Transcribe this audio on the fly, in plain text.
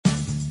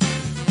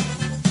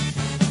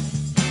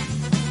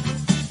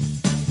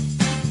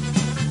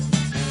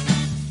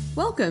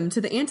Welcome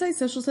to the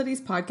Anti-Social Studies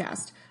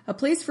Podcast, a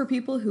place for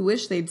people who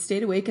wish they'd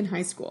stayed awake in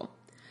high school.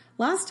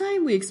 Last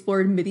time we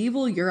explored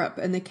medieval Europe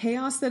and the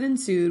chaos that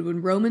ensued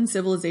when Roman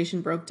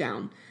civilization broke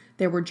down.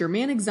 There were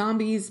Germanic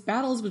zombies,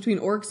 battles between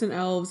orcs and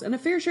elves, and a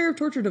fair share of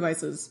torture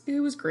devices. It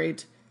was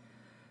great.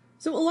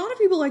 So a lot of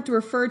people like to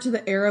refer to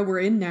the era we're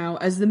in now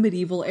as the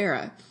medieval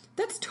era.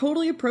 That's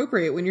totally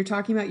appropriate when you're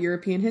talking about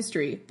European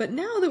history, but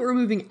now that we're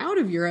moving out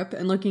of Europe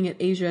and looking at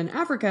Asia and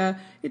Africa,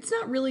 it's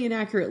not really an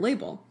accurate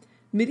label.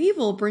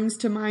 Medieval brings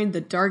to mind the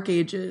Dark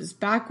Ages,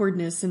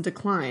 backwardness, and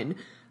decline,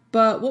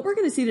 but what we're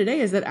going to see today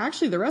is that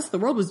actually the rest of the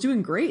world was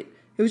doing great.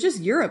 It was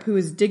just Europe who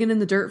was digging in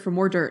the dirt for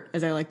more dirt,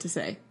 as I like to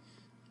say.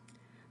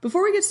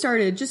 Before we get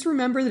started, just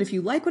remember that if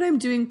you like what I'm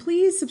doing,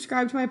 please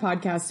subscribe to my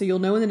podcast so you'll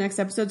know when the next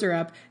episodes are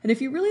up, and if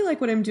you really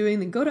like what I'm doing,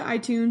 then go to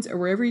iTunes or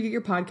wherever you get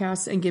your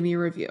podcasts and give me a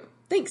review.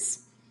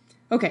 Thanks!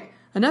 Okay,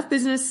 enough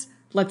business,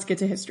 let's get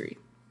to history.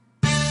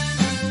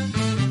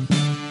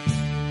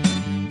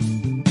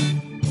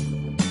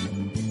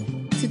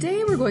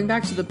 Today we're going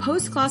back to the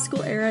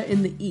Postclassical era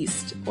in the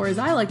East, or as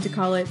I like to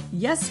call it,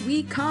 yes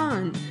we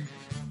can.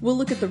 We'll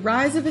look at the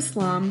rise of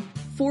Islam,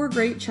 4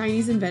 great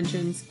Chinese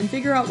inventions, and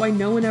figure out why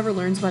no one ever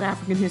learns about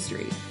African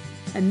history.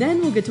 And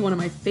then we'll get to one of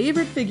my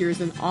favorite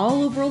figures in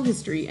all of world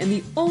history, and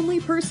the only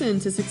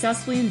person to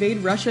successfully invade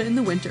Russia in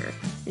the winter.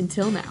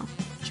 Until now.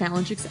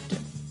 Challenge accepted.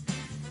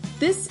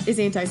 This is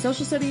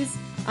Anti-Social Studies.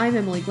 I'm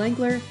Emily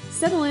Glankler.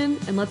 Settle in,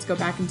 and let's go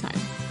back in time.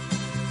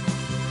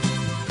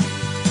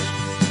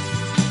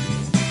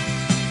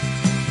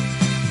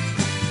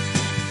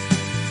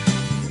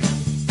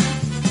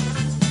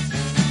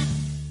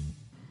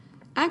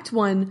 Act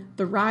 1,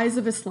 The Rise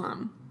of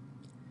Islam.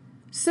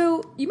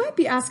 So, you might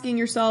be asking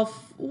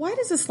yourself, why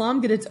does Islam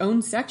get its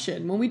own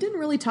section when we didn't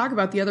really talk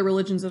about the other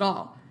religions at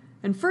all?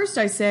 And first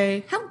I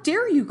say, how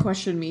dare you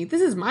question me?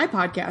 This is my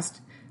podcast.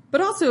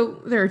 But also,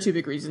 there are 2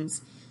 big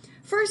reasons.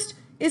 First,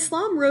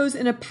 Islam rose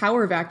in a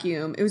power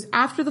vacuum. It was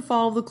after the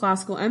fall of the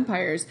classical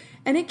empires,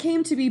 and it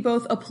came to be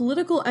both a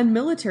political and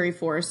military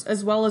force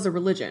as well as a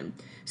religion.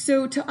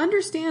 So to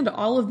understand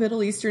all of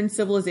Middle Eastern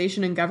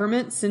civilization and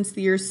government since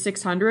the year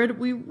 600,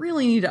 we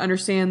really need to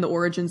understand the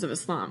origins of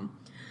Islam.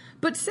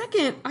 But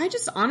second, I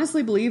just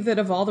honestly believe that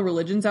of all the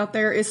religions out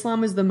there,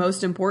 Islam is the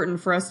most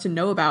important for us to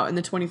know about in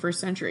the 21st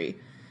century.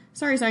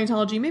 Sorry,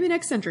 Scientology, maybe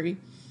next century.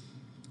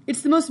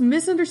 It's the most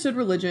misunderstood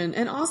religion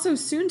and also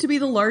soon to be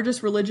the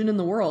largest religion in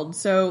the world,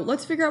 so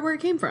let's figure out where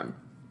it came from.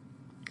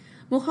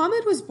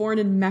 Muhammad was born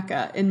in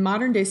Mecca in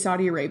modern-day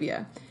Saudi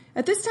Arabia.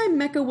 At this time,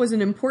 Mecca was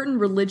an important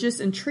religious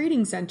and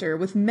trading center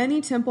with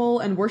many temple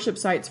and worship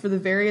sites for the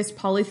various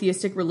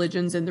polytheistic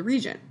religions in the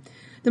region.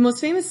 The most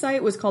famous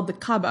site was called the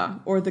Kaaba,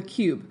 or the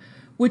Cube,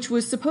 which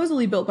was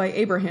supposedly built by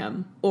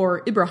Abraham,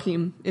 or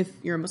Ibrahim if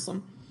you're a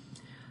Muslim.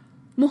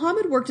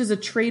 Muhammad worked as a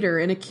trader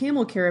in a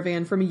camel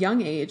caravan from a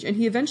young age, and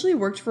he eventually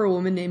worked for a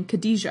woman named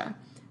Khadijah.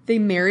 They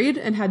married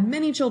and had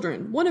many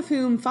children, one of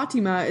whom,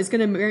 Fatima, is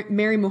going to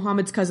marry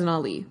Muhammad's cousin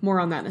Ali. More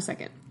on that in a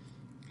second.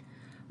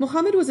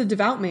 Muhammad was a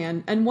devout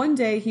man, and one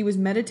day he was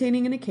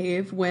meditating in a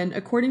cave when,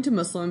 according to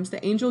Muslims,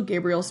 the angel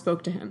Gabriel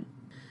spoke to him.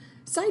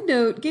 Side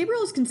note,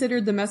 Gabriel is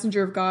considered the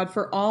messenger of God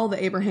for all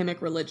the Abrahamic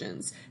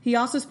religions. He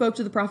also spoke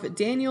to the prophet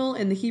Daniel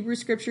in the Hebrew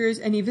scriptures,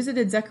 and he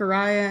visited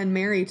Zechariah and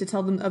Mary to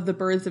tell them of the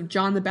births of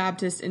John the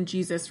Baptist and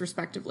Jesus,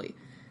 respectively.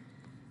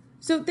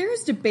 So there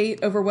is debate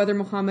over whether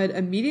Muhammad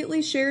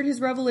immediately shared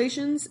his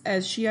revelations,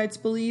 as Shiites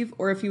believe,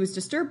 or if he was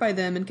disturbed by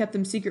them and kept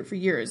them secret for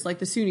years, like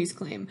the Sunnis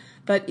claim.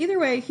 But either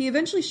way, he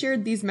eventually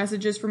shared these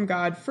messages from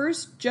God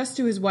first just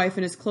to his wife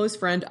and his close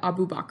friend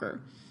Abu Bakr.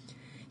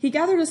 He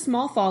gathered a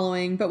small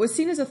following, but was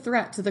seen as a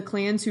threat to the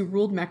clans who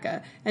ruled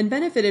Mecca and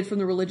benefited from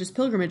the religious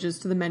pilgrimages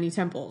to the many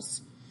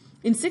temples.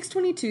 In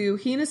 622,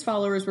 he and his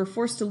followers were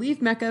forced to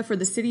leave Mecca for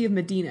the city of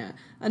Medina,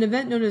 an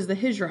event known as the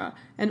Hijra,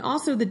 and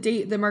also the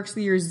date that marks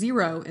the year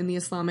 0 in the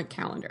Islamic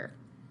calendar.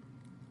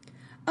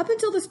 Up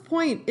until this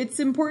point,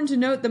 it's important to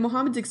note that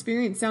Muhammad's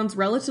experience sounds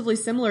relatively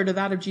similar to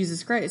that of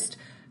Jesus Christ.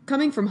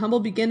 Coming from humble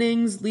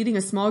beginnings, leading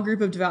a small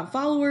group of devout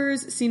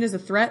followers, seen as a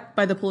threat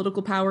by the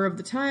political power of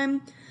the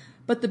time.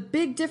 But the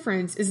big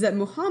difference is that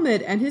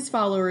Muhammad and his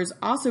followers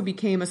also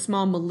became a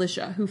small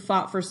militia who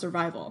fought for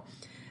survival.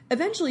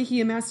 Eventually, he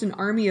amassed an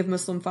army of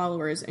Muslim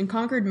followers and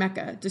conquered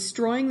Mecca,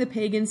 destroying the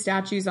pagan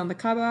statues on the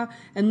Kaaba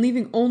and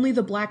leaving only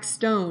the black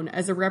stone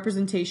as a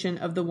representation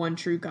of the one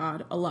true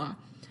God, Allah.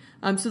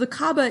 So the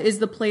Kaaba is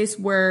the place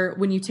where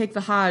when you take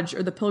the Hajj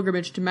or the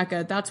pilgrimage to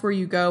Mecca, that's where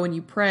you go and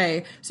you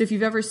pray. So if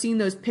you've ever seen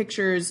those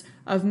pictures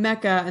of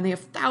Mecca and they have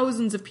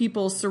thousands of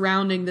people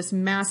surrounding this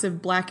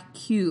massive black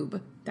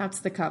cube, that's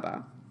the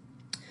Kaaba.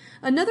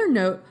 Another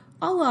note,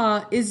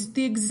 Allah is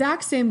the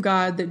exact same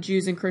God that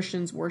Jews and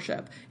Christians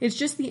worship. It's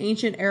just the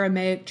ancient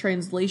Aramaic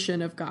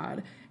translation of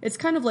God. It's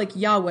kind of like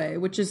Yahweh,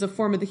 which is a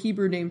form of the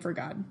Hebrew name for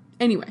God.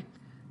 Anyway,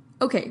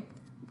 okay,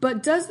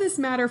 but does this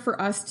matter for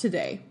us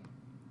today?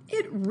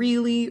 It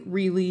really,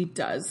 really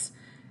does.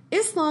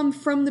 Islam,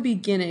 from the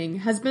beginning,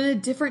 has been a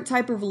different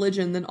type of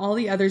religion than all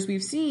the others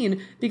we've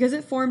seen because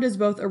it formed as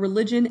both a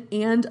religion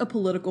and a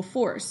political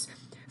force.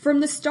 From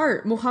the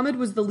start, Muhammad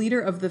was the leader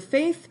of the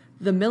faith,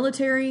 the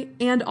military,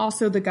 and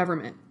also the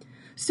government.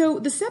 So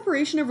the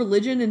separation of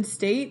religion and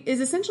state is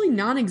essentially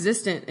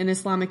non-existent in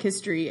Islamic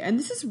history, and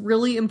this is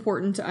really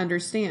important to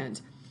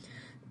understand.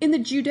 In the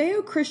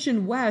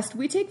Judeo-Christian West,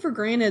 we take for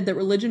granted that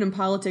religion and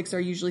politics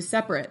are usually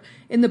separate.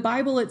 In the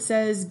Bible, it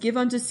says, "Give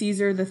unto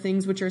Caesar the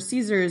things which are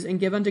Caesar's, and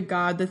give unto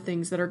God the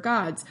things that are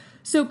God's."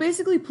 So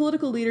basically,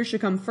 political leaders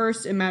should come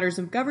first in matters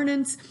of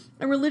governance,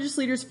 and religious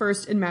leaders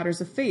first in matters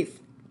of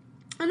faith.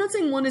 I'm not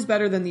saying one is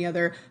better than the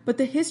other, but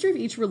the history of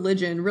each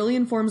religion really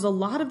informs a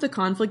lot of the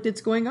conflict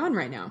that's going on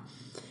right now.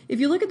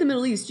 If you look at the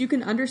Middle East, you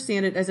can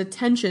understand it as a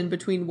tension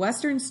between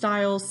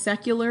Western-style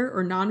secular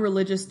or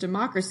non-religious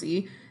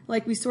democracy,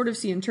 like we sort of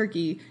see in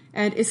Turkey,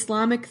 and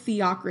Islamic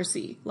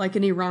theocracy, like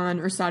in Iran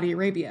or Saudi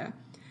Arabia.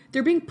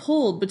 They're being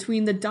pulled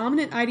between the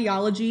dominant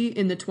ideology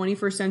in the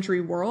 21st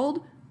century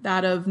world,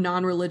 that of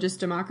non-religious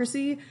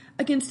democracy,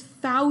 against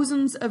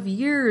thousands of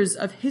years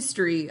of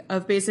history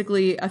of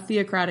basically a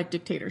theocratic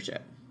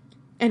dictatorship.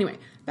 Anyway,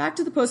 back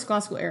to the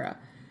post-classical era.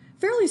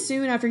 Fairly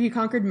soon after he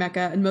conquered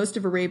Mecca and most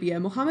of Arabia,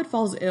 Muhammad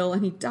falls ill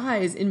and he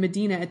dies in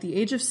Medina at the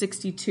age of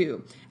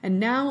 62, and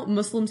now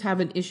Muslims have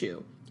an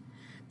issue.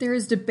 There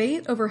is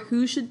debate over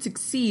who should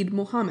succeed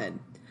Muhammad.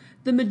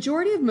 The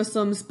majority of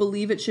Muslims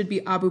believe it should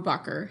be Abu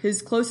Bakr,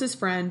 his closest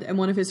friend and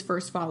one of his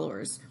first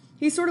followers.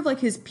 He's sort of like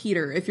his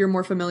Peter, if you're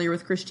more familiar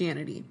with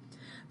Christianity.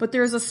 But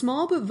there is a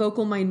small but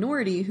vocal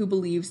minority who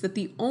believes that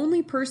the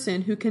only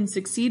person who can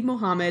succeed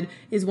Muhammad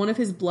is one of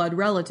his blood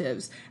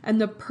relatives,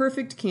 and the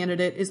perfect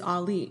candidate is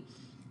Ali.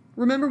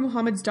 Remember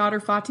Muhammad's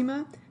daughter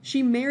Fatima?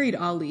 She married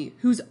Ali,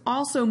 who's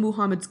also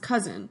Muhammad's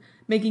cousin,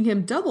 making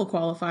him double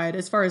qualified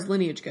as far as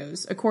lineage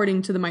goes,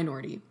 according to the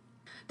minority.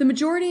 The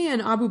majority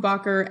and Abu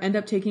Bakr end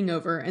up taking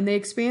over, and they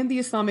expand the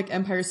Islamic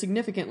empire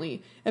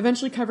significantly,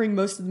 eventually covering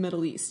most of the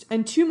Middle East,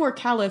 and 2 more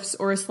caliphs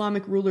or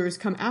Islamic rulers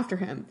come after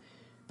him.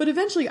 But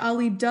eventually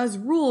Ali does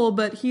rule,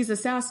 but he's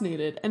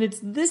assassinated, and it's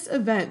this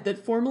event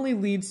that formally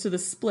leads to the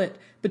split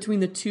between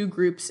the 2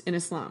 groups in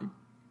Islam.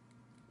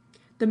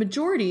 The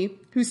majority,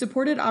 who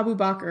supported Abu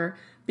Bakr,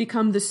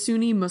 become the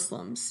Sunni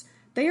Muslims.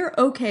 They are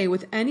okay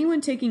with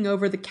anyone taking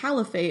over the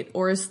Caliphate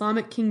or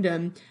Islamic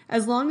kingdom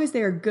as long as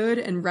they are good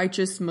and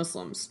righteous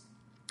Muslims.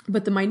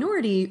 But the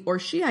minority, or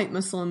Shiite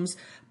Muslims,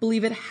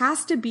 believe it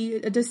has to be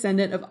a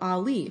descendant of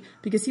Ali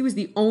because he was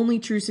the only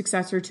true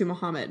successor to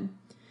Muhammad.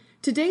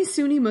 Today,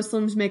 Sunni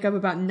Muslims make up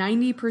about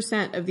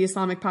 90% of the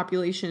Islamic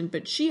population,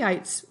 but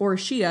Shiites, or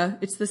Shia,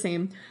 it's the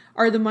same,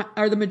 are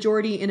the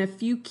majority in a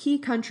few key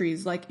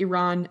countries like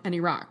Iran and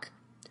Iraq.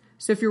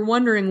 So if you're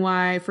wondering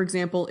why, for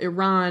example,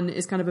 Iran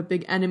is kind of a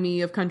big enemy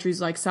of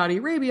countries like Saudi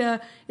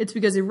Arabia, it's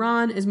because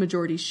Iran is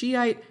majority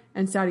Shiite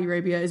and Saudi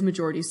Arabia is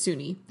majority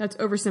Sunni. That's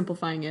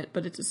oversimplifying it,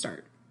 but it's a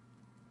start.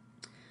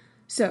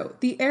 So,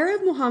 the era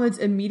of Muhammad's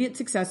immediate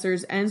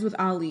successors ends with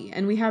Ali,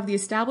 and we have the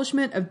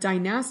establishment of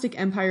dynastic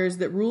empires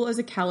that rule as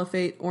a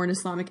caliphate or an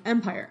Islamic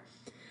empire.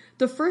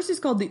 The first is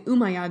called the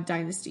Umayyad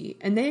dynasty,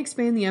 and they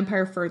expand the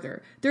empire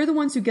further. They're the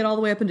ones who get all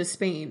the way up into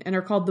Spain and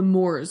are called the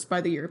Moors by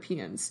the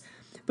Europeans.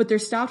 But they're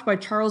stopped by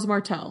Charles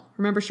Martel,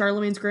 remember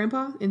Charlemagne's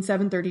grandpa, in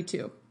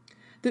 732.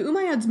 The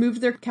Umayyads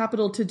moved their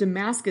capital to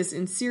Damascus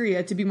in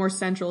Syria to be more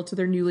central to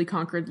their newly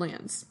conquered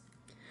lands.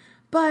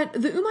 But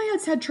the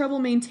Umayyads had trouble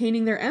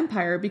maintaining their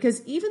empire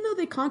because even though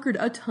they conquered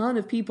a ton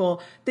of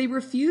people, they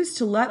refused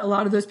to let a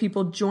lot of those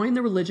people join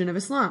the religion of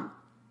Islam.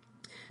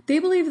 They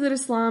believed that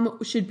Islam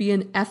should be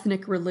an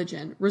ethnic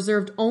religion,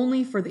 reserved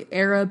only for the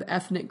Arab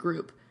ethnic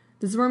group.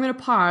 This is where I'm going to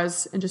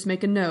pause and just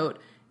make a note.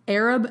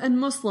 Arab and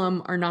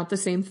Muslim are not the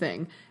same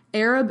thing.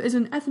 Arab is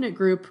an ethnic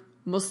group,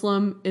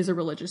 Muslim is a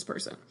religious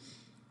person.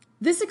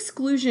 This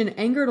exclusion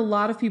angered a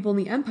lot of people in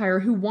the empire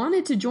who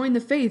wanted to join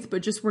the faith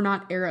but just were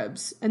not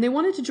Arabs, and they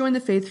wanted to join the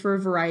faith for a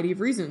variety of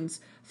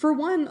reasons. For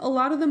one, a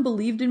lot of them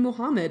believed in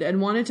Muhammad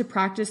and wanted to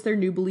practice their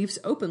new beliefs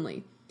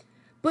openly.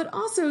 But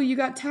also, you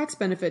got tax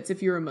benefits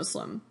if you were a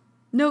Muslim.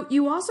 Note,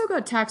 you also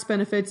got tax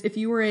benefits if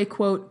you were a,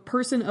 quote,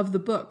 person of the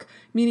book,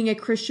 meaning a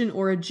Christian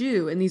or a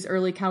Jew in these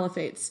early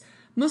caliphates.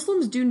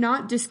 Muslims do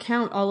not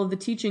discount all of the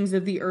teachings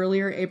of the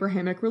earlier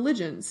Abrahamic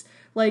religions.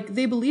 Like,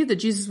 they believe that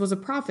Jesus was a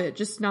prophet,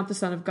 just not the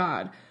Son of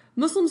God.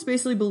 Muslims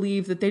basically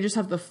believe that they just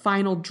have the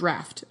final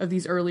draft of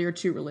these earlier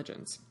 2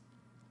 religions.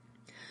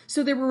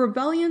 So there were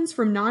rebellions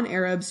from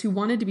non-Arabs who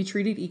wanted to be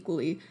treated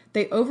equally.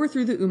 They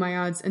overthrew the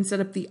Umayyads and set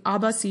up the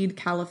Abbasid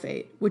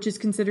Caliphate, which is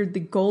considered the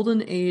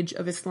golden age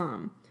of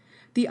Islam.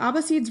 The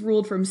Abbasids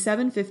ruled from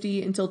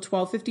 750 until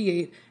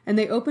 1258, and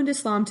they opened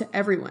Islam to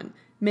everyone,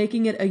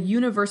 making it a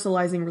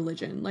universalizing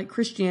religion, like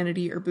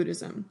Christianity or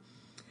Buddhism.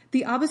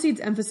 The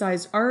Abbasids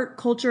emphasized art,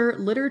 culture,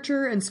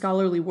 literature, and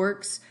scholarly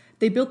works.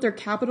 They built their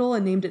capital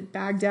and named it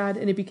Baghdad,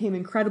 and it became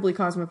incredibly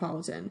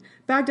cosmopolitan.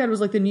 Baghdad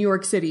was like the New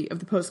York City of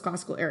the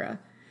post-classical era.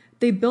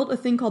 They built a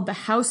thing called the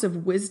House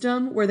of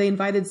Wisdom, where they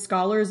invited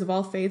scholars of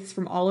all faiths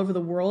from all over the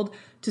world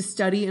to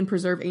study and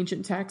preserve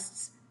ancient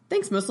texts.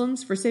 Thanks,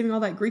 Muslims, for saving all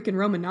that Greek and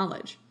Roman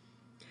knowledge.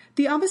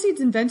 The Abbasids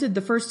invented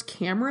the first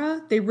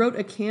camera, they wrote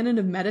a canon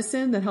of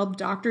medicine that helped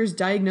doctors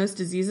diagnose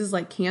diseases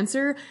like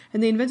cancer,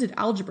 and they invented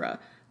algebra.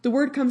 The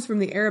word comes from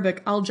the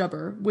Arabic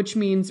al-jabr, which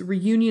means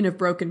reunion of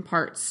broken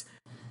parts.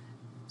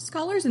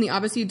 Scholars in the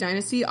Abbasid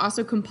dynasty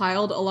also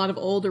compiled a lot of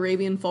old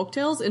Arabian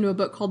folktales into a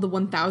book called The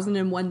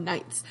 1001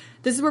 Nights.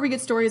 This is where we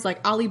get stories like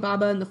Ali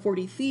Baba and the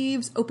 40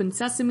 Thieves, Open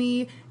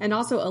Sesame, and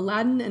also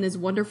Aladdin and his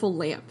wonderful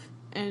lamp.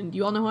 And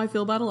you all know how I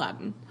feel about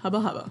Aladdin.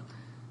 Hubba hubba.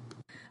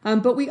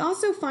 But we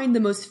also find the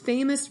most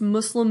famous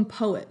Muslim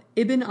poet,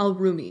 Ibn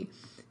al-Rumi,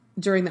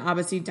 during the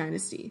Abbasid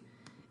dynasty.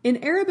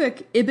 In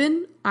Arabic,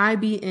 Ibn,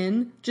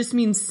 I-B-N, just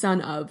means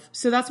son of.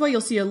 So that's why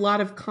you'll see a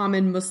lot of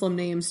common Muslim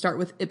names start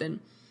with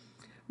Ibn.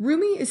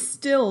 Rumi is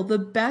still the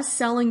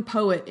best-selling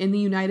poet in the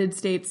United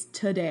States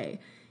today.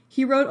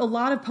 He wrote a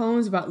lot of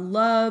poems about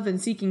love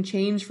and seeking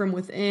change from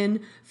within.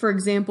 For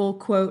example,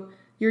 quote,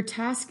 "Your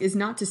task is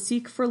not to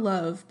seek for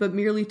love, but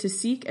merely to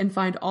seek and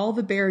find all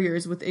the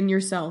barriers within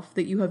yourself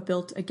that you have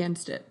built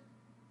against it."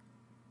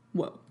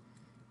 Whoa.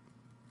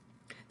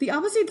 The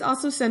Abbasids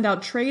also send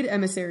out trade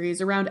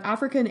emissaries around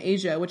Africa and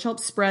Asia, which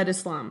helps spread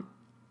Islam.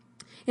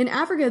 In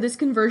Africa, this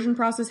conversion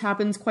process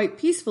happens quite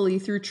peacefully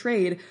through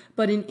trade,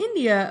 but in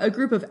India, a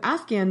group of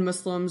Afghan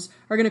Muslims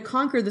are going to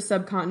conquer the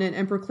subcontinent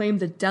and proclaim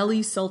the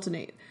Delhi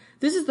Sultanate.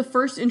 This is the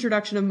first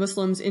introduction of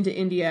Muslims into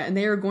India, and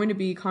there are going to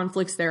be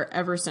conflicts there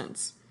ever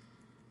since.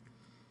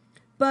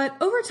 But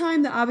over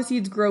time, the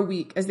Abbasids grow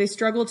weak as they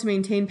struggle to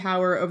maintain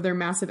power over their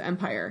massive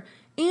empire.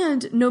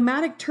 And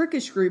nomadic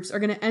Turkish groups are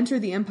going to enter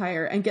the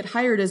empire and get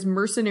hired as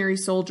mercenary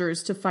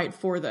soldiers to fight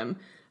for them.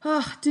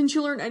 Didn't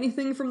you learn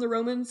anything from the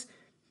Romans?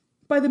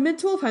 By the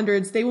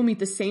mid-1200s, they will meet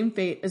the same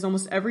fate as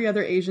almost every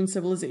other Asian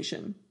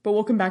civilization, but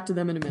we'll come back to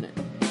them in a minute.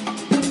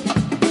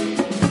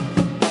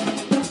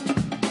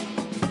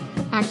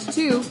 Act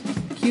 2,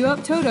 cue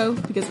up Toto,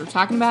 because we're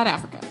talking about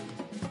Africa.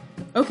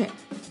 Okay,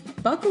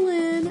 buckle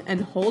in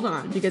and hold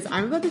on, because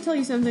I'm about to tell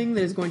you something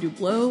that is going to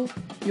blow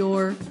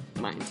your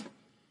mind.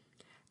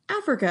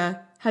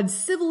 Africa had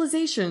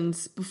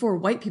civilizations before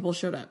white people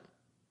showed up.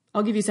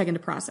 I'll give you a second to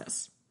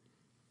process.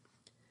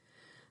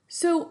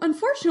 So,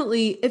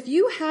 unfortunately, if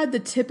you had the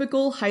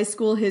typical high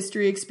school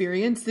history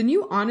experience, then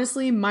you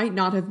honestly might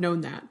not have known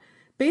that.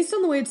 Based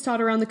on the way it's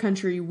taught around the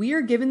country, we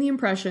are given the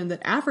impression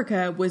that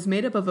Africa was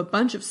made up of a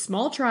bunch of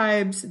small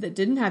tribes that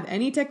didn't have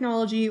any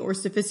technology or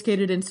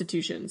sophisticated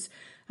institutions.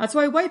 That's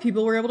why white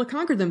people were able to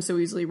conquer them so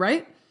easily,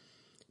 right?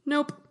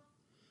 Nope.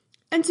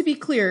 And to be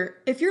clear,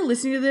 if you're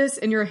listening to this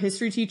and you're a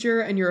history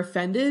teacher and you're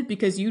offended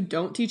because you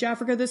don't teach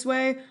Africa this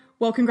way,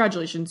 well,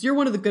 congratulations, you're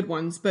one of the good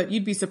ones, but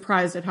you'd be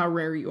surprised at how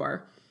rare you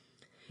are.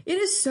 It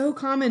is so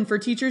common for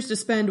teachers to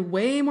spend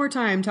way more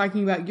time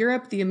talking about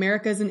Europe, the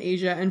Americas, and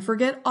Asia and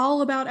forget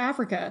all about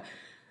Africa.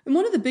 And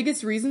one of the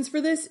biggest reasons for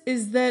this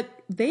is that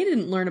they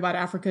didn't learn about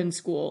Africa in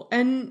school,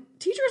 and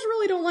teachers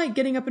really don't like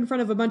getting up in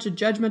front of a bunch of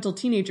judgmental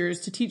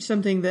teenagers to teach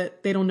something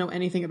that they don't know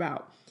anything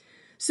about.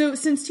 So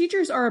since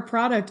teachers are a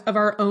product of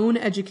our own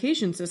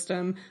education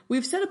system,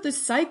 we've set up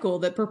this cycle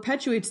that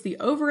perpetuates the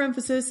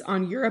overemphasis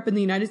on Europe and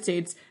the United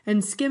States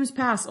and skims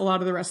past a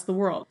lot of the rest of the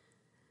world.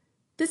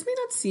 This may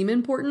not seem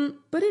important,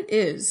 but it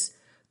is.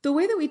 The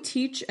way that we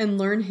teach and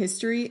learn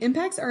history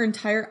impacts our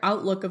entire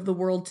outlook of the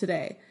world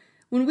today.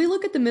 When we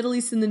look at the Middle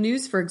East in the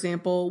news, for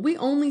example, we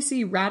only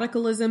see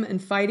radicalism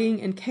and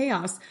fighting and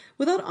chaos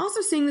without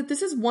also seeing that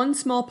this is one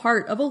small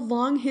part of a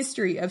long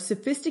history of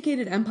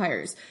sophisticated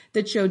empires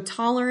that showed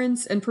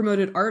tolerance and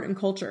promoted art and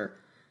culture.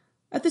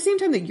 At the same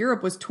time that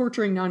Europe was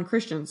torturing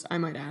non-Christians, I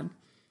might add.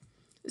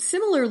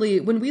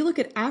 Similarly, when we look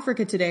at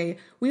Africa today,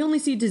 we only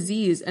see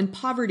disease and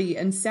poverty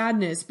and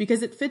sadness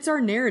because it fits our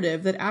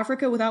narrative that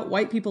Africa without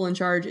white people in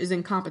charge is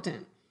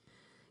incompetent.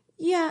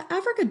 Yeah,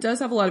 Africa does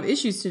have a lot of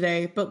issues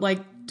today, but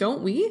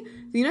don't we?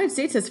 The United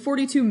States has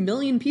 42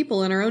 million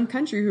people in our own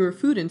country who are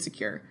food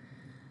insecure.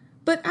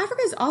 But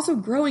Africa is also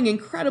growing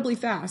incredibly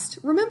fast.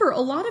 Remember,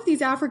 a lot of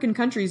these African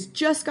countries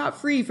just got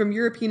free from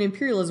European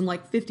imperialism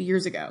 50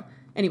 years ago.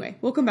 Anyway,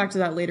 we'll come back to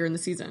that later in the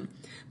season.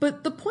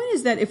 But the point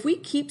is that if we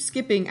keep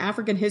skipping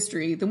African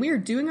history, then we are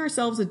doing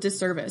ourselves a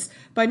disservice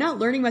by not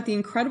learning about the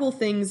incredible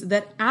things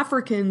that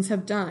Africans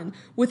have done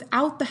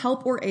without the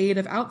help or aid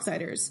of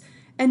outsiders.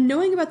 And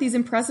knowing about these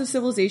impressive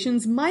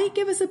civilizations might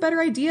give us a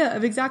better idea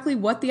of exactly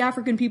what the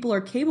African people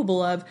are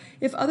capable of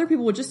if other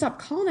people would just stop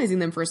colonizing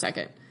them for a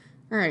second.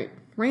 All right,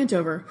 rant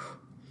over.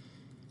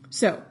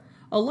 So,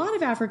 a lot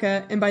of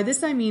Africa, and by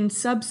this I mean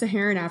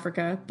sub-Saharan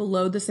Africa,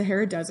 below the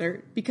Sahara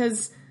Desert,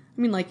 because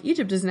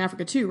Egypt is in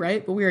Africa too,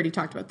 right? But we already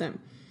talked about them.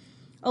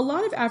 A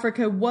lot of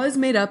Africa was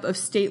made up of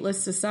stateless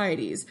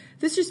societies.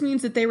 This just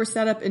means that they were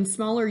set up in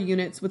smaller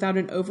units without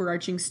an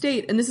overarching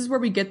state, and this is where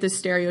we get this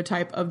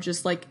stereotype of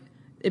just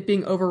it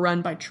being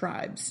overrun by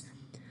tribes.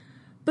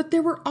 But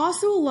there were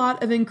also a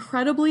lot of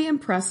incredibly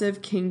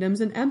impressive kingdoms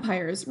and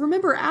empires.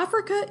 Remember,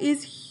 Africa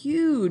is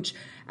huge.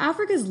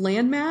 Africa's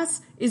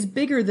landmass is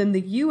bigger than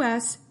the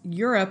US,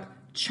 Europe,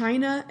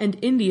 China, and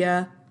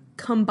India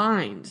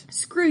combined.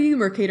 Screw you,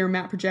 Mercator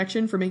map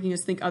projection, for making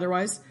us think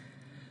otherwise.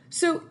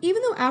 So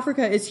even though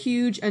Africa is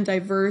huge and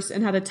diverse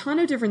and had a ton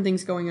of different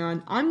things going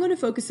on, I'm going to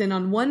focus in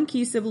on one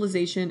key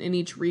civilization in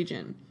each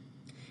region.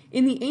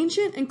 In the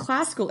ancient and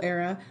classical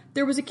era,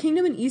 there was a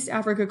kingdom in East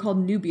Africa called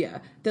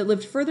Nubia that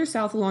lived further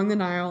south along the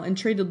Nile and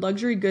traded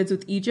luxury goods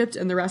with Egypt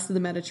and the rest of the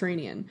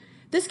Mediterranean.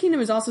 This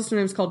kingdom is also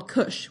sometimes called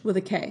Kush, with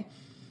a K.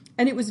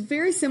 And it was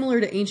very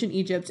similar to ancient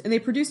Egypt, and they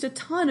produced a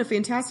ton of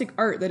fantastic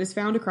art that is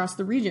found across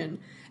the region.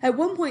 At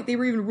one point, they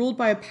were even ruled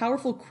by a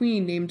powerful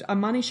queen named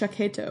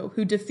Amani-Shaketo,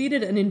 who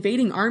defeated an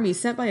invading army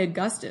sent by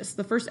Augustus,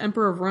 the first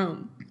emperor of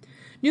Rome.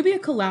 Nubia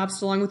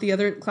collapsed along with the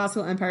other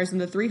classical empires in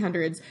the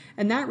 300s,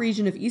 and that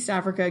region of East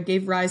Africa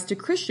gave rise to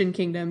Christian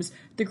kingdoms,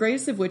 the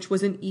greatest of which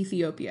was in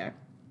Ethiopia.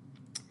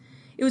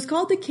 It was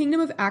called the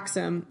Kingdom of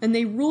Axum, and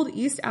they ruled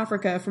East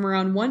Africa from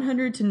around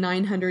 100 to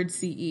 900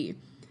 CE.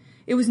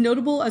 It was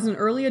notable as an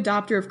early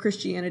adopter of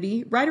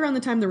Christianity, right around the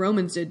time the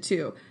Romans did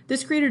too.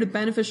 This created a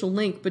beneficial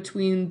link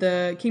between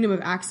the Kingdom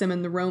of Axum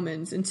and the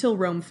Romans until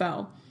Rome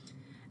fell.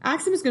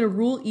 Axum is going to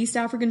rule East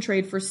African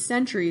trade for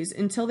centuries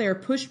until they are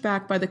pushed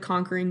back by the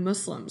conquering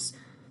Muslims.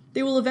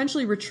 They will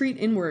eventually retreat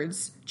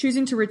inwards,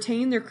 choosing to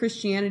retain their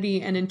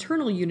Christianity and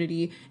internal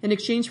unity in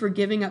exchange for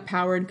giving up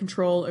power and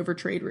control over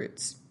trade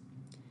routes.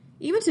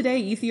 Even today,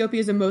 Ethiopia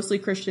is a mostly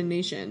Christian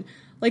nation.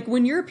 Like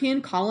when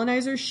European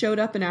colonizers showed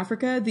up in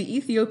Africa, the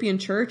Ethiopian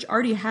church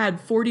already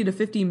had 40 to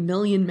 50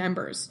 million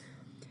members.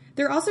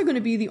 They're also going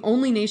to be the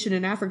only nation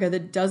in Africa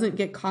that doesn't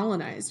get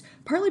colonized,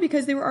 partly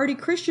because they were already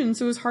Christian,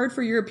 so it was hard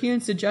for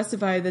Europeans to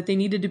justify that they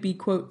needed to be,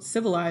 quote,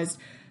 civilized,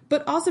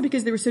 but also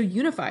because they were so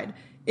unified.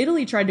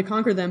 Italy tried to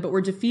conquer them, but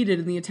were defeated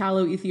in the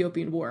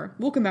Italo-Ethiopian War.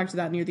 We'll come back to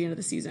that near the end of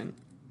the season.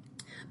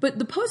 But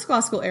the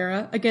post-classical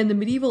era, again the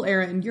medieval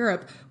era in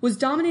Europe, was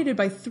dominated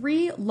by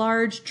 3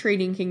 large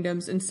trading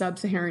kingdoms in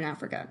sub-Saharan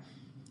Africa.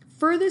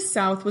 Furthest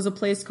south was a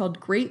place called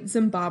Great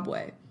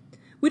Zimbabwe.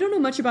 We don't know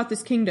much about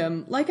this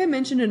kingdom. Like I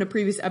mentioned in a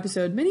previous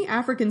episode, many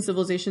African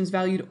civilizations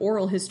valued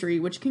oral history,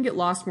 which can get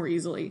lost more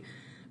easily.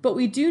 But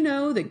we do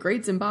know that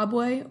Great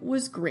Zimbabwe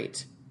was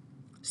great.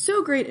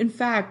 So great, in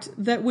fact,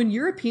 that when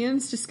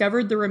Europeans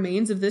discovered the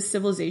remains of this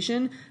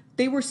civilization,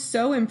 they were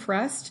so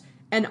impressed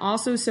and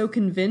also so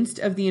convinced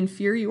of the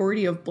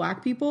inferiority of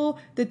black people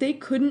that they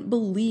couldn't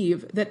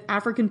believe that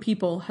African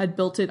people had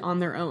built it on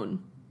their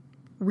own.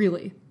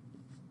 Really.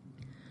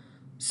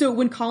 So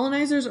when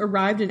colonizers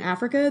arrived in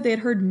Africa, they had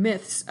heard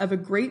myths of a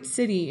great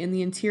city in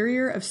the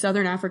interior of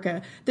southern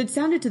Africa that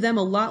sounded to them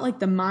a lot like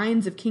the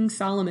mines of King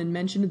Solomon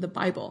mentioned in the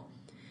Bible.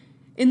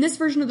 In this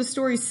version of the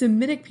story,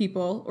 Semitic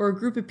people, or a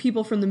group of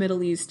people from the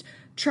Middle East,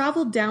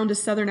 traveled down to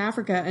southern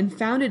Africa and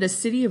founded a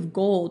city of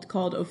gold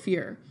called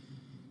Ophir.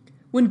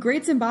 When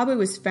Great Zimbabwe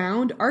was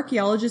found,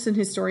 archaeologists and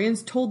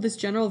historians told this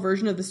general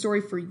version of the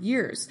story for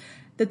years,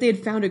 that they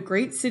had found a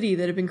great city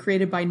that had been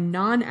created by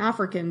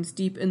non-Africans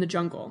deep in the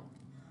jungle.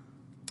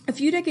 A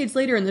few decades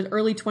later, in the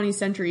early 20th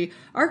century,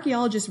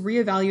 archaeologists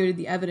reevaluated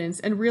the evidence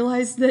and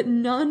realized that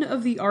none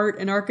of the art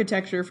and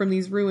architecture from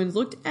these ruins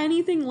looked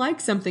anything like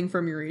something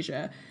from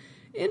Eurasia.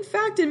 In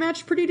fact, it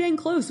matched pretty dang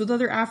close with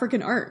other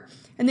African art,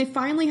 and they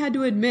finally had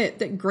to admit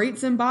that Great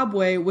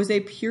Zimbabwe was a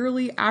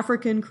purely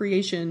African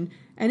creation,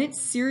 and it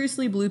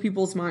seriously blew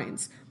people's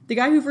minds. The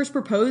guy who first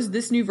proposed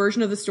this new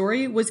version of the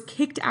story was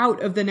kicked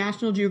out of the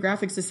National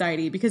Geographic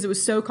Society because it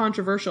was so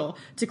controversial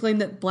to claim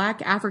that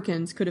black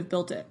Africans could have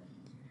built it.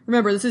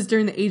 Remember, this is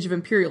during the age of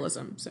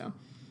imperialism, so.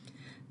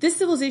 This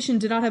civilization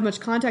did not have much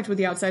contact with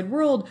the outside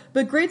world,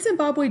 but Great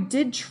Zimbabwe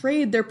did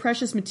trade their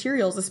precious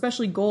materials,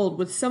 especially gold,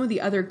 with some of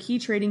the other key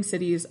trading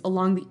cities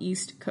along the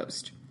east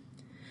coast.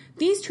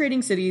 These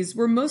trading cities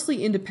were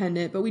mostly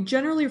independent, but we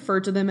generally refer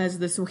to them as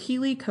the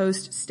Swahili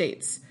Coast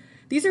states.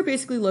 These are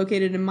basically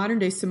located in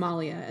modern-day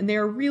Somalia, and they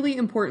are really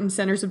important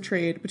centers of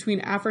trade between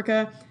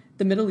Africa,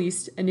 the Middle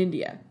East, and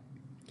India.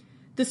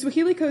 The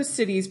Swahili Coast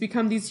cities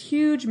become these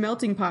huge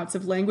melting pots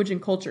of language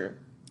and culture.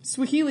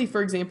 Swahili,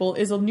 for example,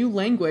 is a new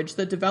language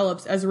that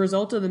develops as a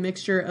result of the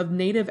mixture of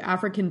native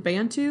African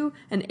Bantu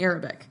and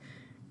Arabic.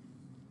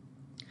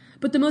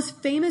 But the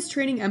most famous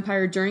trading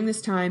empire during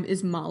this time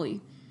is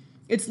Mali.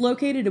 It's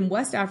located in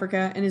West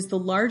Africa and is the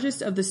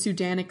largest of the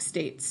Sudanic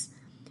states.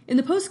 In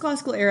the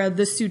post-classical era,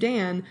 the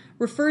Sudan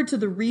referred to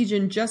the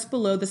region just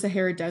below the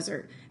Sahara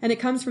Desert, and it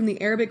comes from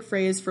the Arabic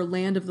phrase for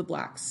land of the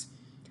blacks.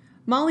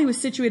 Mali was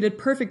situated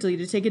perfectly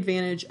to take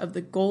advantage of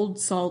the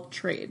gold-salt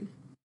trade.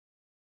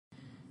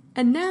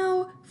 And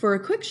now for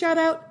a quick shout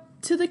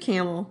out to the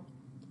camel.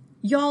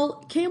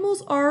 Y'all,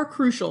 camels are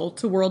crucial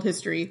to world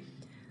history.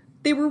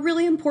 They were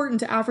really important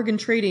to African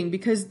trading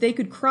because they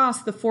could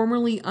cross the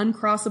formerly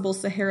uncrossable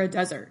Sahara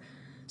Desert.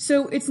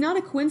 So it's not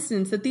a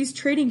coincidence that these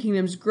trading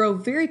kingdoms grow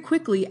very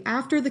quickly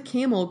after the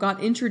camel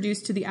got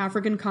introduced to the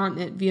African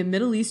continent via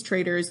Middle East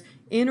traders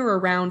in or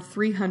around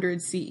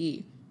 300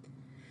 CE.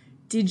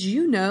 Did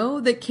you know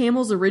that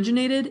camels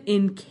originated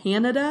in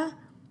Canada?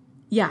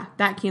 Yeah,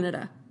 that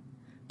Canada.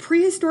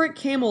 Prehistoric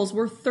camels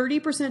were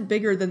 30%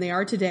 bigger than they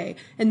are today,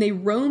 and they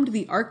roamed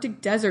the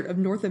Arctic desert of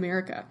North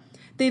America.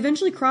 They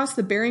eventually crossed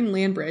the Bering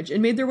Land Bridge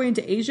and made their way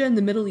into Asia and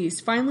the Middle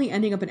East, finally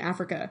ending up in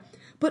Africa.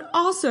 But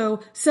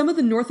also, some of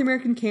the North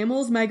American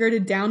camels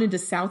migrated down into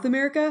South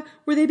America,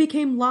 where they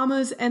became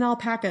llamas and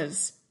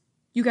alpacas.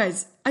 You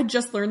guys, I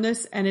just learned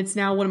this, and it's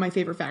now one of my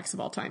favorite facts of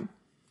all time.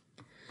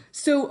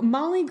 So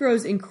Mali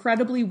grows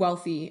incredibly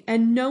wealthy,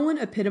 and no one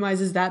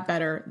epitomizes that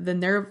better than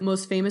their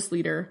most famous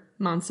leader,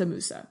 Mansa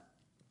Musa.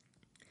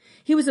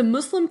 He was a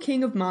Muslim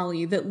king of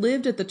Mali that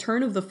lived at the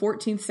turn of the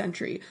 14th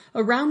century,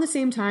 around the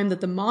same time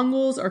that the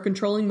Mongols are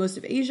controlling most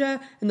of Asia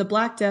and the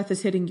Black Death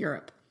is hitting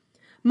Europe.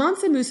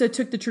 Mansa Musa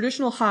took the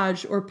traditional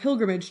Hajj, or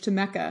pilgrimage, to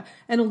Mecca,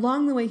 and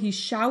along the way he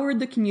showered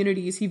the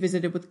communities he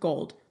visited with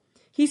gold.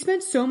 He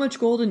spent so much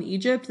gold in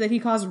Egypt that he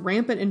caused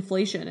rampant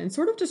inflation and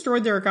sort of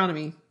destroyed their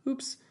economy.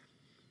 Oops.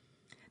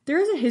 There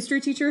is a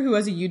history teacher who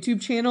has a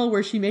YouTube channel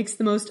where she makes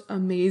the most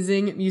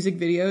amazing music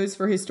videos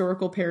for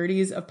historical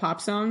parodies of pop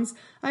songs.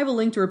 I have a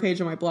link to her page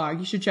on my blog.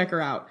 You should check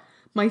her out.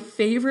 My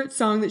favorite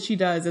song that she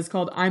does is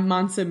called I'm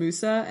Mansa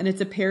Musa, and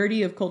it's a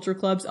parody of Culture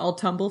Club's I'll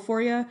Tumble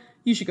For Ya.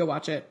 You should go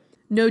watch it.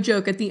 No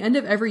joke, at the end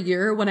of every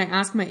year, when I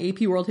ask my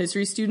AP World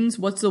History students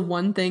what's the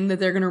one thing that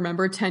they're going to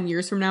remember 10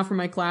 years from now from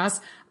my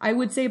class, I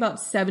would say about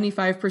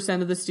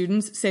 75% of the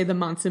students say the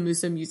Mansa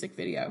Musa music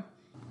video.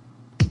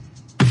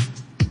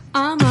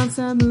 I'm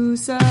Mansa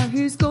Musa,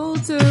 here's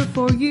gold served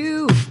for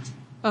you.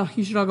 Oh,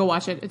 you should all go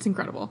watch it. It's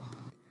incredible.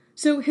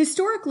 So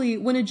historically,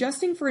 when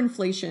adjusting for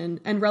inflation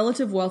and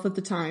relative wealth at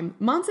the time,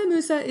 Mansa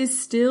Musa is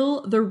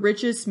still the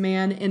richest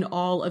man in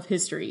all of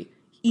history.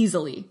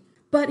 Easily.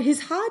 But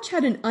his Hajj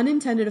had an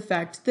unintended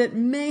effect that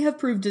may have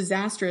proved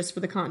disastrous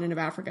for the continent of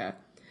Africa.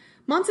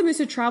 Mansa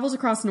Musa travels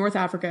across North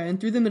Africa and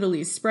through the Middle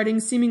East, spreading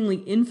seemingly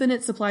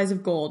infinite supplies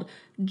of gold,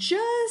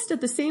 just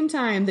at the same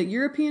time that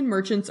European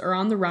merchants are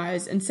on the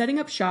rise and setting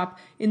up shop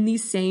in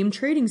these same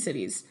trading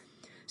cities.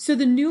 So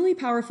the newly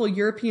powerful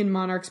European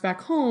monarchs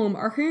back home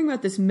are hearing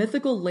about this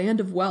mythical land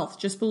of wealth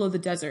just below the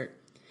desert.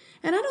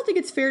 And I don't think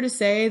it's fair to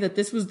say that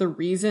this was the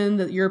reason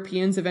that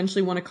Europeans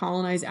eventually want to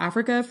colonize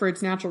Africa for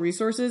its natural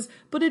resources,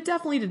 but it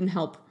definitely didn't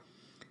help.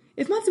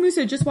 If Mansa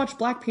Musa had just watched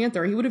Black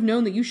Panther, he would have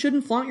known that you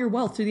shouldn't flaunt your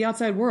wealth to the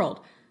outside world.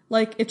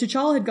 Like, if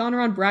T'Challa had gone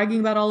around bragging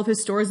about all of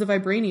his stores of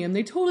vibranium,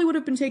 they totally would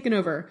have been taken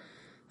over.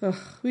 Ugh,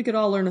 we could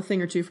all learn a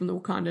thing or two from the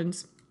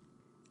Wakandans.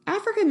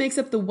 Africa makes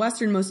up the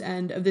westernmost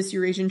end of this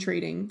Eurasian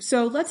trading,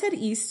 so let's head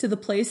east to the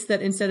place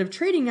that instead of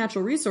trading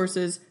natural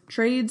resources,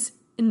 trades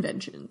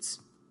inventions.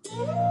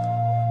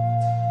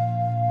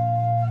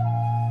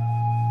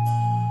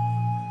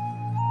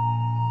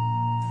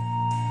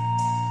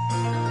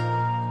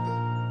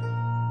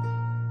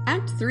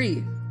 Act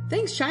 3.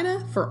 Thanks,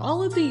 China, for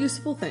all of the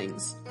useful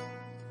things.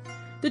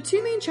 The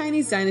two main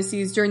Chinese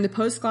dynasties during the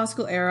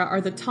Postclassical era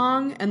are the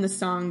Tang and the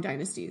Song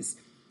dynasties.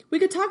 We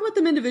could talk about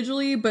them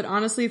individually, but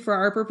honestly, for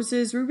our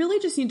purposes, we really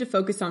just need to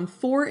focus on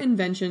 4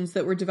 inventions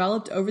that were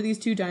developed over these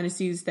two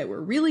dynasties that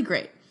were really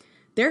great.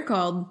 They're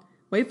called,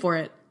 wait for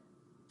it,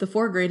 the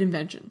 4 great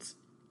inventions.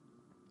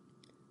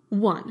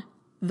 1.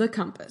 The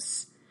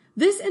compass.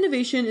 This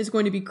innovation is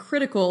going to be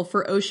critical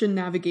for ocean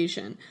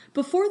navigation.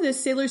 Before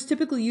this, sailors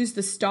typically used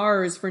the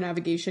stars for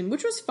navigation,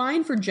 which was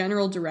fine for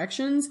general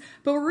directions,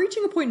 but we're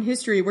reaching a point in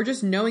history where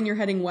just knowing you're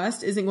heading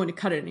west isn't going to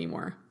cut it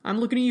anymore. I'm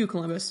looking at you,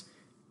 Columbus.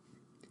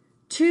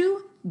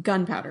 2.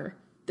 Gunpowder.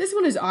 This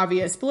one is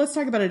obvious, but let's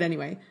talk about it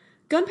anyway.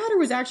 Gunpowder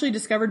was actually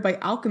discovered by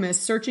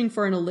alchemists searching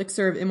for an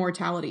elixir of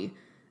immortality.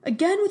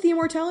 Again with the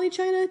immortality,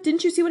 China?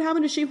 Didn't you see what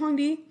happened to Shi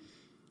Huangdi?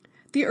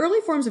 The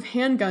early forms of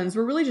handguns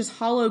were really just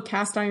hollow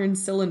cast iron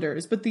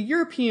cylinders, but the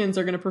Europeans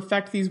are going to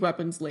perfect these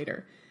weapons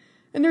later.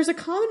 And there's a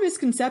common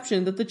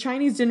misconception that the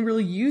Chinese didn't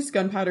really use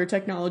gunpowder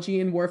technology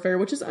in warfare,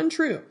 which is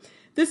untrue.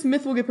 This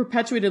myth will get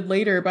perpetuated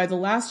later by the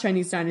last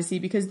Chinese dynasty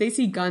because they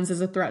see guns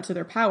as a threat to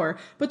their power,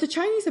 but the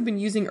Chinese have been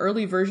using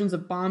early versions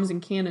of bombs and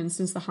cannons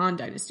since the Han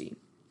dynasty.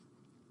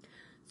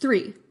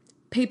 3.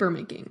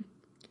 Papermaking.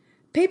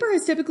 Paper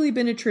has typically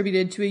been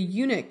attributed to a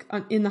eunuch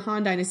in the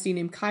Han dynasty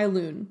named Kai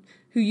Lun,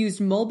 who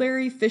used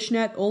mulberry,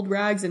 fishnet, old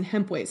rags, and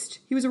hemp waste.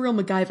 He was a real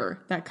MacGyver,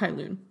 that Kai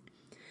Lun.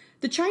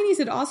 The Chinese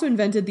had also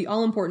invented the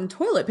all-important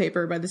toilet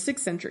paper by the 6th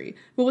century,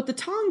 but what the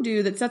Tang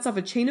do that sets off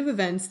a chain of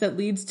events that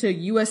leads to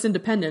U.S.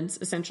 independence,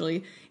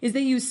 essentially, is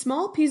they use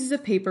small pieces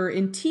of paper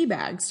in tea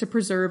bags to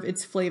preserve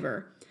its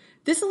flavor.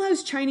 This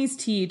allows Chinese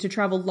tea to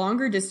travel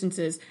longer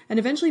distances and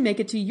eventually make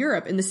it to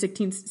Europe in the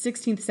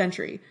 16th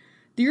century.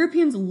 The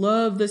Europeans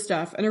love this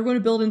stuff and are going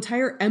to build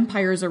entire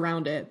empires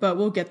around it, but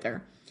we'll get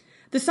there.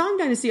 The Song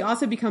dynasty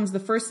also becomes the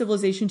first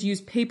civilization to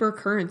use paper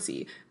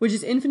currency, which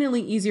is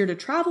infinitely easier to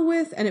travel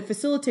with, and it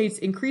facilitates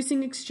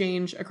increasing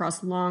exchange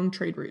across long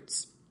trade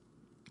routes.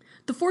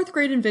 The 4th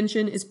great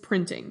invention is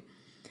printing.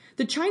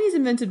 The Chinese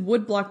invented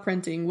woodblock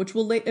printing, which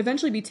will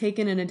eventually be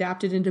taken and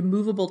adapted into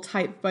movable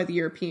type by the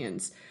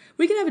Europeans.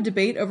 We can have a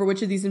debate over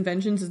which of these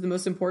inventions is the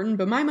most important,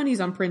 but my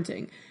money's on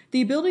printing.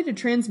 The ability to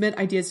transmit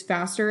ideas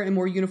faster and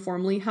more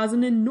uniformly has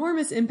an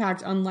enormous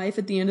impact on life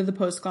at the end of the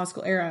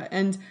post-classical era,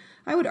 and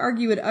I would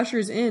argue it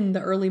ushers in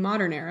the early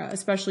modern era,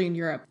 especially in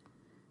Europe.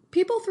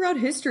 People throughout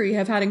history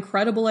have had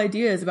incredible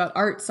ideas about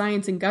art,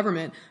 science, and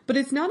government, but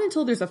it's not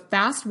until there's a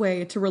fast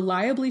way to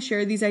reliably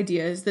share these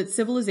ideas that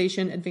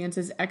civilization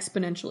advances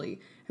exponentially.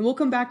 And we'll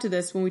come back to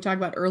this when we talk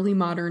about early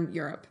modern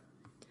Europe.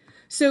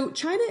 So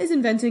China is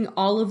inventing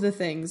all of the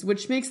things,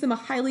 which makes them a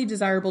highly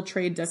desirable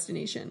trade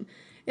destination.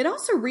 It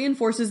also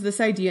reinforces this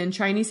idea in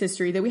Chinese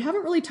history that we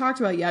haven't really talked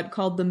about yet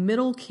called the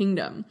Middle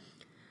Kingdom.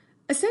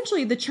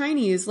 Essentially, the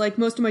Chinese, like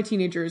most of my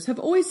teenagers, have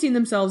always seen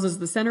themselves as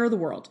the center of the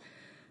world.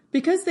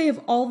 Because they have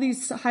all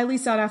these highly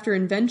sought-after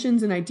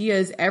inventions and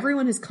ideas,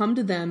 everyone has come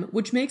to them,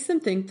 which makes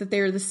them think that they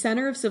are the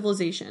center of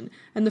civilization,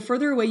 and the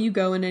further away you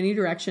go in any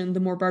direction,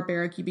 the more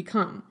barbaric you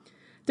become.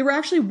 There were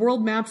actually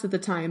world maps at the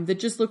time that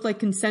just looked like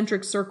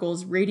concentric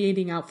circles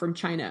radiating out from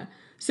China.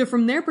 So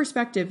from their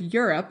perspective,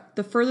 Europe,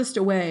 the furthest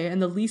away and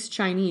the least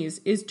Chinese,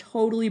 is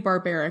totally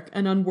barbaric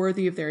and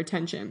unworthy of their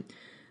attention.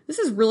 This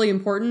is really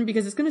important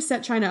because it's going to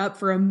set China up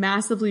for a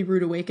massively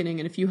rude awakening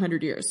in a few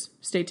hundred years.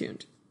 Stay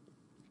tuned.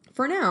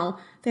 For now,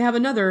 they have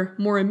another,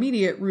 more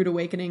immediate rude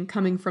awakening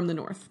coming from the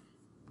north.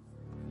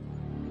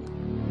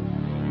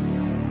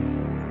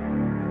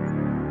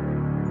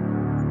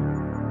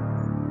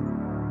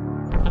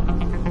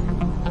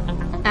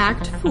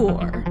 Act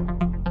 4.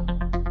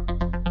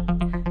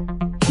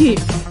 Here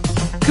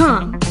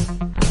come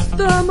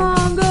the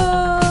Mongols!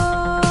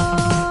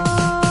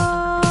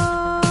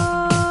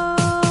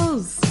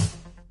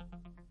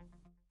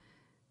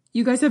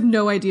 You guys have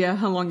no idea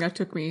how long that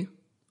took me.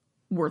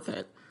 Worth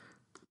it.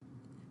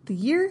 The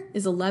year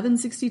is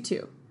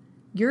 1162.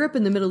 Europe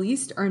and the Middle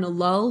East are in a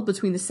lull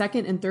between the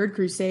Second and Third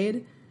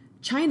Crusade.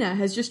 China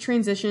has just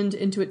transitioned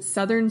into its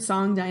southern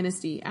Song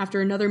dynasty after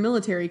another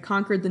military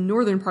conquered the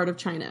northern part of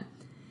China.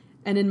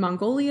 And in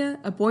Mongolia,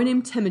 a boy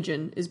named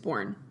Temujin is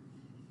born.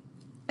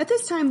 At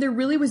this time, there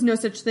really was no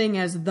such thing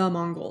as the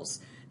Mongols.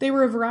 They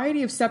were a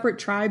variety of separate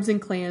tribes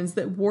and clans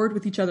that warred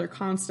with each other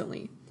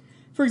constantly.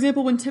 For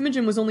example, when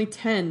Temujin was only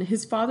 10,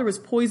 his father was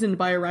poisoned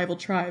by a rival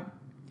tribe.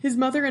 His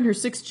mother and her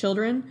 6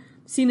 children,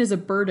 seen as a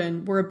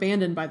burden, were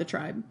abandoned by the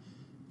tribe.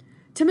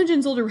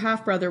 Temujin's older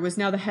half-brother was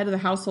now the head of the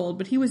household,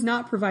 but he was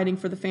not providing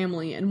for the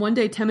family, and one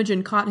day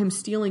Temujin caught him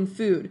stealing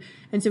food,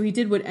 and so he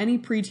did what any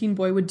preteen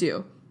boy would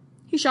do.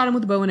 He shot him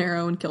with a bow and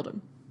arrow and killed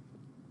him.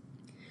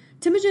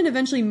 Temujin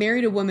eventually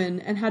married a woman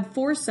and had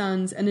 4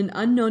 sons and an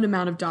unknown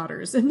amount of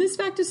daughters, and this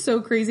fact is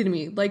so crazy to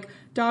me. Like,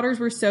 daughters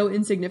were so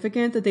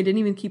insignificant that they didn't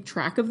even keep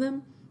track of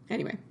them.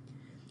 Anyway.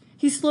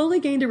 He slowly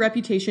gained a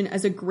reputation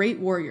as a great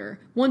warrior,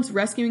 once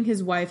rescuing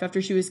his wife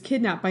after she was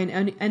kidnapped by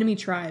an enemy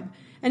tribe,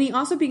 and he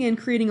also began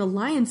creating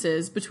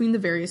alliances between the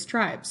various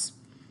tribes.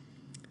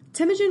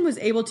 Temujin was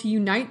able to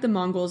unite the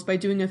Mongols by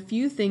doing a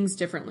few things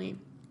differently.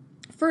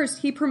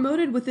 First, he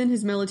promoted within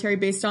his military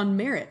based on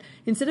merit,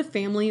 instead of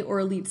family or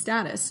elite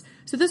status,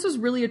 so this was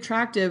really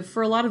attractive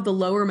for a lot of the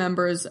lower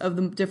members of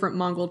the different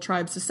Mongol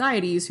tribe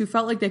societies who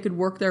felt like they could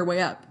work their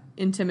way up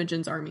in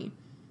Temujin's army.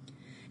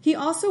 He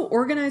also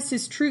organized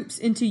his troops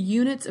into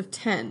units of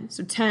 10,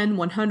 so 10,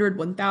 100,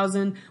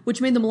 1,000,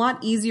 which made them a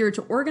lot easier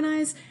to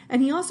organize,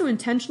 and he also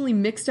intentionally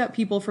mixed up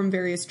people from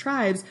various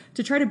tribes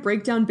to try to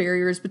break down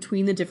barriers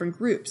between the different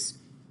groups.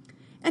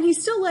 And he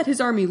still let his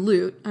army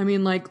loot. I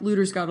mean, like,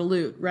 looters gotta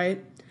loot,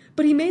 right?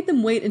 But he made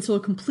them wait until a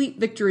complete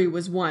victory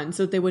was won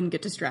so that they wouldn't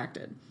get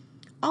distracted.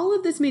 All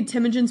of this made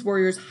Temujin's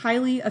warriors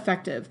highly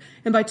effective,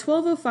 and by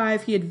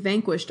 1205 he had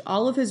vanquished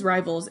all of his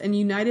rivals and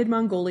united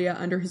Mongolia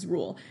under his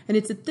rule, and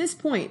it's at this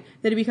point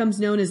that he becomes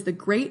known as the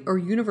Great or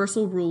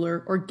Universal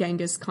Ruler, or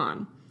Genghis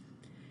Khan.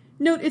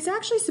 Note, it's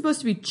actually supposed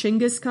to be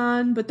Chinggis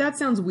Khan, but that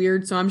sounds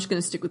weird, so I'm just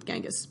going to stick with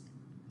Genghis.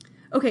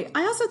 Okay,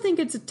 I also think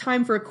it's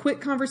time for a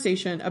quick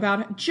conversation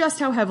about just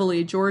how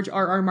heavily George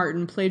R.R.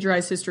 Martin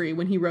plagiarized history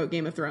when he wrote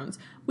Game of Thrones.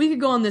 We could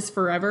go on this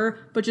forever,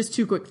 but just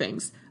 2 quick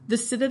things. The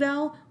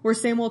Citadel, where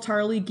Samwell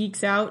Tarly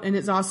geeks out and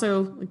is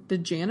also like, the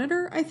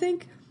janitor, I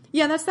think?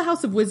 Yeah, that's the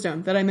House of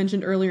Wisdom that I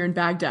mentioned earlier in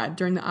Baghdad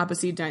during the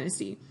Abbasid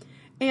dynasty.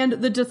 And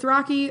the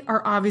Dothraki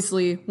are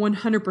obviously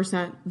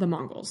 100% the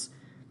Mongols.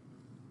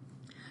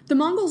 The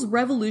Mongols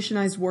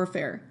revolutionized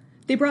warfare.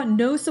 They brought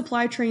no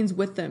supply trains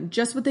with them,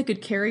 just what they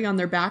could carry on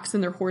their backs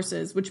and their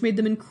horses, which made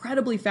them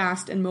incredibly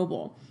fast and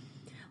mobile.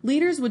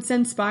 Leaders would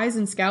send spies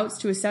and scouts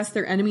to assess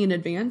their enemy in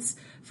advance.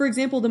 For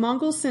example, the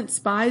Mongols sent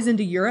spies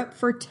into Europe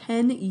for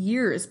 10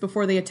 years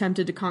before they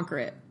attempted to conquer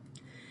it.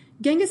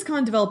 Genghis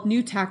Khan developed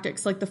new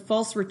tactics like the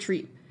false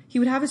retreat. He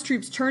would have his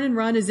troops turn and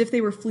run as if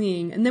they were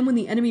fleeing, and then when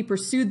the enemy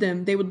pursued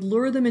them, they would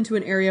lure them into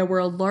an area where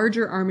a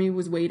larger army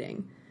was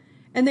waiting.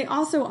 And they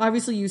also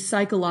obviously used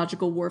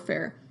psychological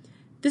warfare.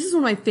 This is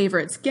one of my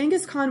favorites.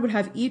 Genghis Khan would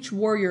have each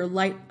warrior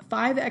light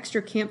 5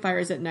 extra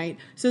campfires at night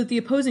so that the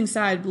opposing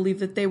side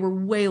believed that they were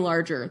way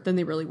larger than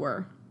they really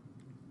were.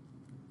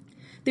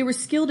 They were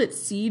skilled at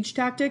siege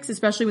tactics,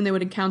 especially when they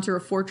would encounter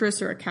a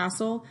fortress or a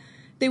castle.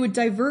 They would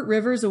divert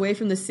rivers away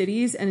from the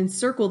cities and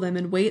encircle them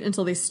and wait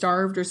until they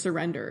starved or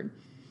surrendered.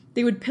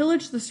 They would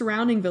pillage the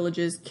surrounding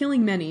villages,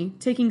 killing many,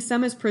 taking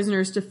some as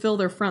prisoners to fill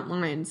their front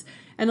lines,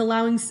 and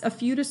allowing a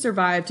few to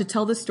survive to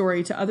tell the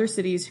story to other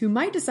cities who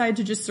might decide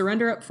to just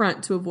surrender up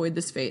front to avoid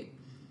this fate.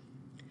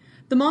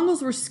 The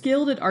Mongols were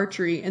skilled at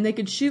archery, and they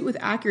could shoot with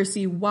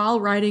accuracy while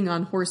riding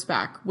on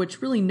horseback,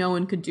 which really no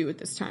one could do at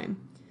this time.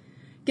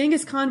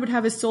 Genghis Khan would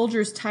have his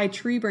soldiers tie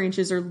tree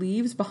branches or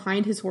leaves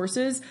behind his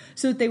horses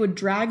so that they would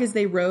drag as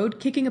they rode,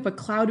 kicking up a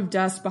cloud of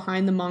dust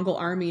behind the Mongol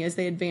army as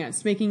they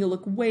advanced, making it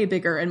look way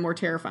bigger and more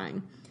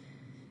terrifying.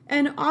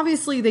 And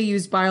obviously they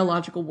used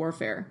biological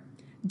warfare.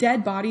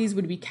 Dead bodies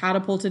would be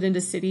catapulted into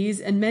cities,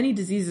 and many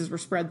diseases were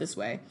spread this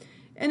way.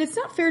 And it's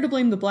not fair to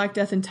blame the Black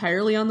Death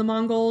entirely on the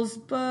Mongols,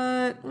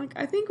 but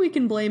I think we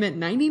can blame it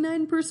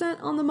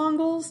 99% on the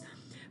Mongols.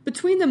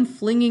 Between them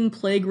flinging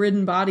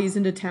plague-ridden bodies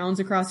into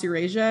towns across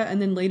Eurasia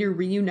and then later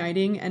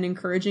reuniting and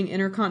encouraging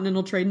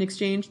intercontinental trade and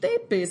exchange, they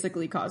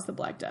basically caused the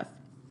Black Death.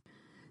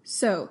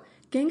 So,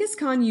 Genghis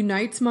Khan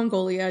unites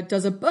Mongolia,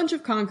 does a bunch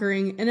of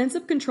conquering, and ends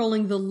up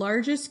controlling the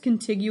largest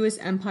contiguous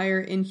empire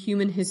in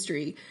human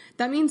history.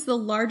 That means the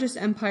largest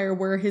empire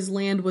where his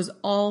land was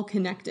all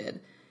connected.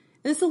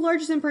 And it's the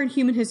largest empire in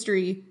human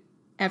history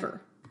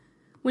ever.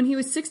 When he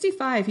was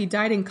 65, he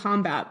died in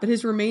combat, but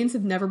his remains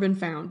have never been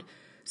found.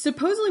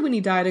 Supposedly when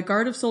he died, a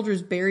guard of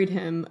soldiers buried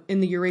him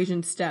in the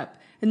Eurasian steppe,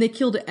 and they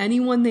killed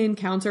anyone they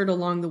encountered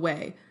along the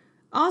way.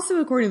 Also,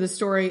 according to the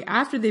story,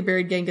 after they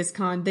buried Genghis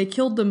Khan, they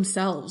killed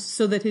themselves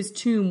so that his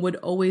tomb would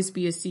always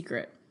be a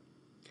secret.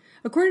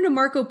 According to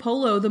Marco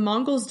Polo, the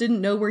Mongols didn't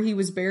know where he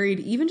was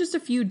buried even just a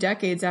few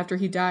decades after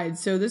he died,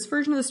 so this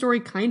version of the story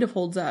kind of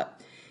holds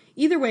up.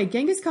 Either way,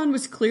 Genghis Khan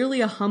was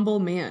clearly a humble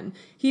man.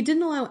 He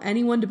didn't allow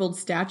anyone to build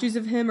statues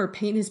of him or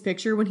paint his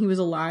picture when he was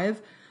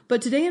alive.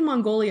 But today in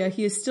Mongolia,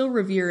 he is still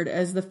revered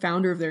as the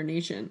founder of their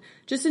nation.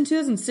 Just in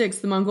 2006,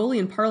 the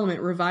Mongolian parliament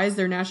revised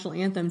their national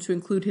anthem to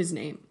include his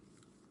name.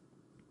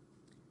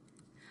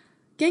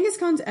 Genghis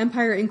Khan's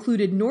empire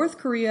included North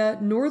Korea,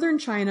 northern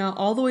China,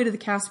 all the way to the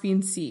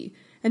Caspian Sea.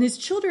 And his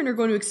children are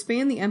going to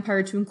expand the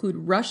empire to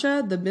include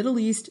Russia, the Middle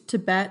East,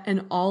 Tibet,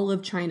 and all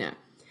of China.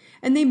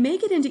 And they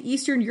make it into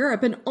Eastern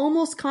Europe and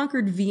almost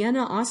conquered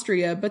Vienna,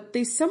 Austria, but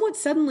they somewhat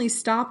suddenly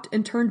stopped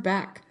and turned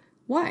back.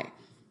 Why?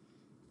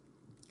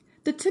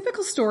 The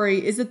typical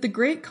story is that the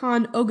great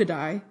Khan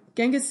Ogadai,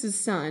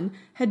 Genghis' son,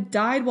 had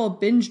died while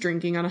binge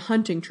drinking on a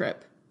hunting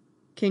trip.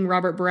 King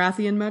Robert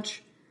Baratheon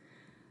much?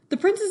 The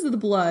princes of the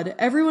blood,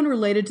 everyone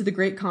related to the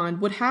great Khan,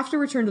 would have to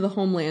return to the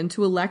homeland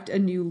to elect a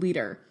new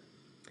leader.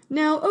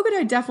 Now,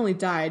 Ogadai definitely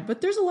died,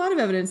 but there's a lot of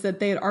evidence that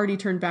they had already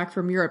turned back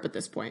from Europe at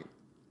this point.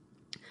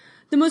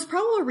 The most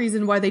probable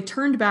reason why they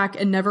turned back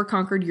and never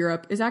conquered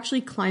Europe is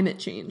actually climate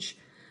change.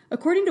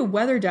 According to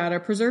weather data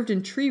preserved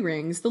in tree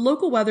rings, the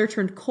local weather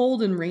turned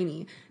cold and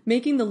rainy,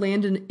 making the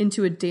land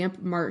into a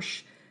damp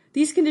marsh.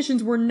 These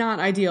conditions were not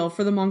ideal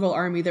for the Mongol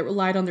army that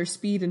relied on their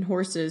speed and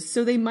horses,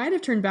 so they might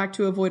have turned back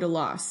to avoid a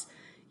loss.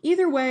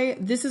 Either way,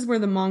 this is where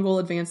the Mongol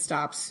advance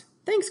stops.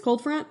 Thanks,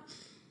 Cold Front.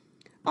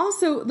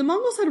 Also, the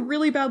Mongols had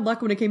really bad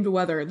luck when it came to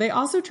weather. They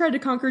also tried to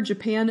conquer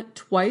Japan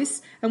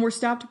twice and were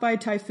stopped by a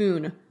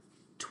typhoon.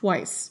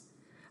 Twice.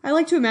 I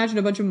like to imagine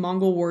a bunch of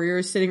Mongol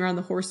warriors sitting around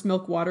the horse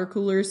milk water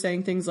cooler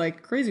saying things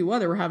like, crazy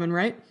weather we're having,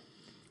 right?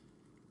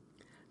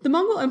 The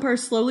Mongol Empire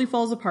slowly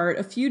falls apart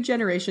a few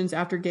generations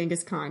after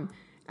Genghis Khan.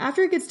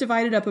 After it gets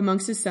divided up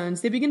amongst his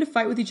sons, they begin to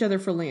fight with each other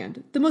for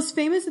land. The most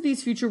famous of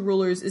these future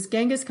rulers is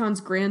Genghis Khan's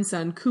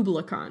grandson,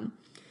 Kublai Khan.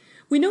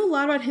 We know a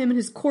lot about him and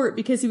his court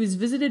because he was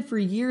visited for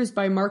years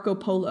by Marco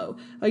Polo,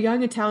 a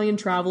young Italian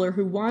traveler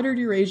who wandered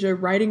Eurasia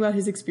writing about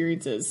his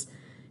experiences.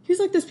 He's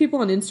like those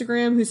people on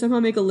Instagram who somehow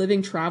make a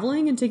living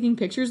traveling and taking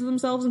pictures of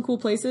themselves in cool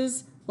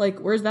places. Like,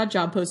 where's that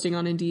job posting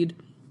on Indeed?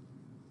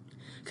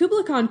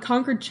 Kublai Khan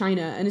conquered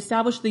China and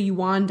established the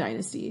Yuan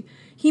dynasty.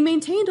 He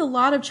maintained a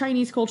lot of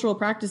Chinese cultural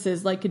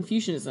practices like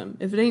Confucianism.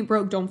 If it ain't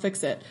broke, don't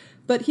fix it.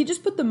 But he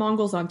just put the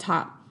Mongols on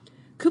top.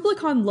 Kublai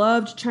Khan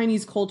loved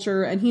Chinese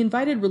culture, and he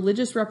invited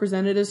religious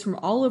representatives from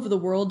all over the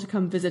world to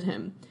come visit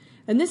him.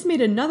 And this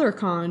made another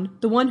Khan,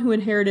 the one who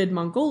inherited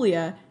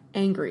Mongolia,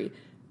 angry,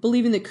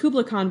 believing that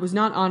Kublai Khan was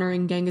not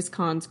honoring Genghis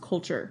Khan's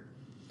culture.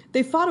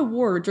 They fought a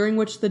war during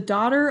which the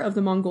daughter of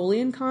the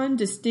Mongolian Khan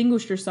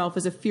distinguished herself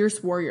as a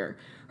fierce warrior.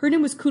 Her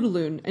name was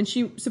Kudalun, and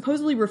she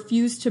supposedly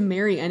refused to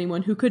marry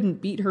anyone who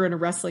couldn't beat her in a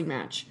wrestling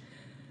match.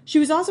 She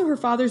was also her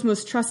father's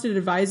most trusted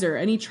advisor,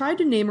 and he tried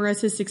to name her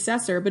as his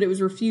successor, but it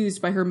was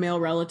refused by her male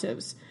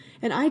relatives.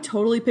 And I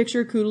totally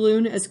picture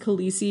Kudalun as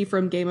Khaleesi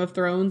from Game of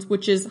Thrones,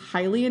 which is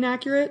highly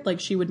inaccurate, like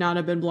she would not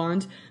have been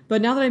blonde.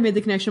 But now that I made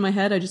the connection in my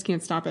head, I just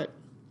can't stop it.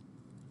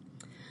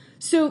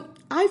 So,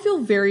 I feel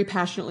very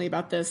passionately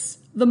about this.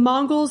 The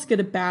Mongols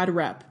get a bad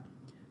rep.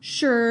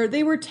 Sure,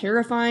 they were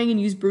terrifying and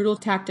used brutal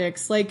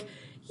tactics, like,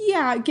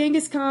 yeah,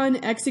 Genghis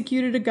Khan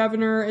executed a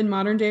governor in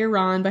modern-day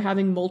Iran by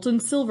having molten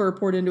silver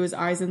poured into his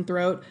eyes and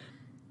throat.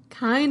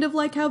 Kind of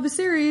like how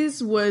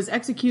Viserys was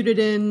executed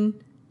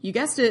in, you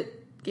guessed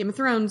it, Game of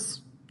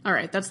Thrones.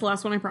 Alright, that's the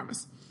last one, I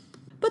promise.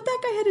 But that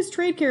guy had his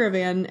trade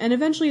caravan, and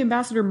eventually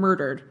Ambassador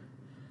murdered.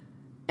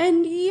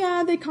 And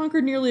yeah, they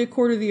conquered nearly a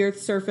quarter of the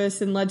Earth's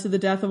surface and led to the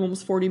death of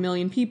almost 40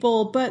 million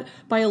people, but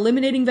by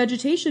eliminating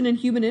vegetation and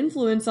human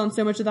influence on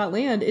so much of that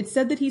land, it's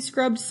said that he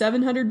scrubbed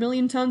 700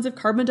 million tons of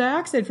carbon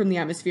dioxide from the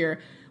atmosphere,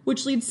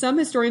 which leads some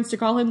historians to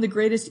call him the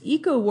greatest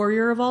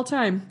eco-warrior of all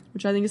time,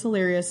 which I think is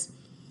hilarious.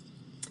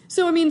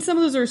 So, I mean, some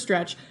of those are a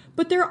stretch,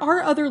 but there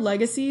are other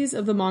legacies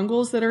of the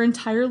Mongols that are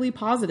entirely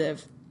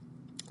positive.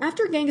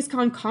 After Genghis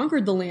Khan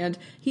conquered the land,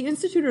 he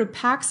instituted a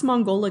Pax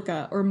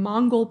Mongolica, or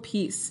Mongol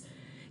peace.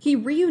 He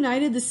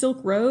reunited the Silk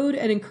Road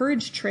and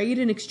encouraged trade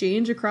and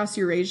exchange across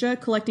Eurasia,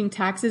 collecting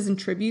taxes and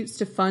tributes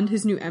to fund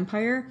his new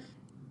empire.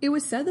 It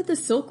was said that the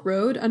Silk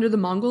Road under the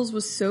Mongols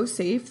was so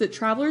safe that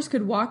travelers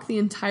could walk the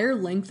entire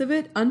length of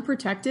it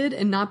unprotected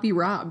and not be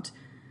robbed.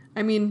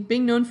 I mean,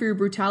 being known for your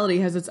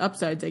brutality has its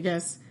upsides, I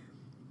guess.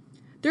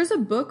 There's a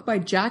book by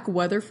Jack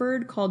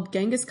Weatherford called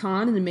Genghis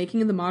Khan and the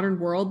Making of the Modern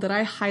World that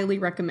I highly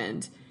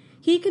recommend.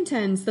 He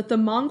contends that the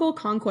Mongol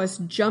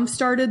conquest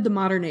jump-started the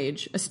modern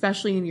age,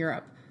 especially in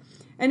Europe.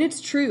 And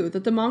it's true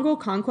that the Mongol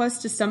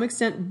conquest to some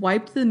extent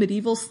wiped the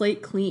medieval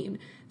slate clean.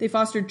 They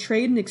fostered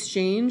trade and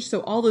exchange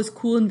so all those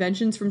cool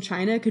inventions from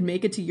China could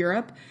make it to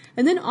Europe,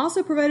 and then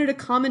also provided a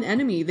common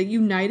enemy that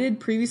united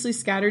previously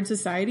scattered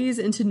societies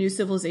into new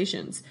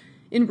civilizations.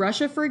 In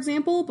Russia, for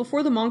example,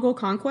 before the Mongol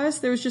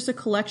conquest, there was just a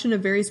collection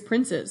of various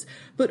princes.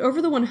 But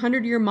over the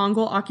 100-year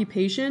Mongol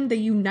occupation, they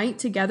unite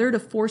together to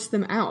force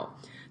them out.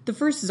 The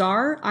first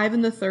Tsar,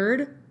 Ivan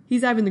III,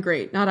 he's Ivan the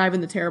Great, not Ivan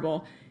the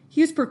Terrible.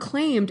 He was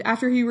proclaimed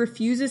after he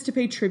refuses to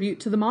pay tribute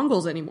to the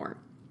Mongols anymore.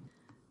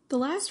 The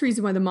last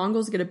reason why the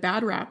Mongols get a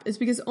bad rap is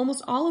because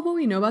almost all of what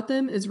we know about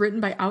them is written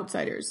by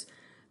outsiders.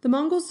 The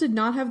Mongols did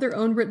not have their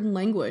own written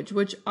language,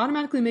 which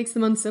automatically makes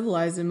them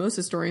uncivilized in most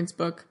historians'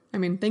 book.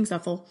 Thanks,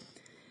 Ethel.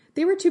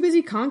 They were too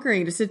busy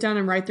conquering to sit down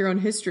and write their own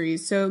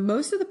histories, so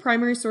most of the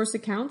primary source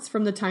accounts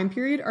from the time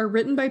period are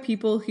written by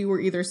people who were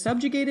either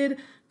subjugated,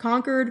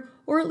 conquered,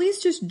 or at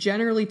least just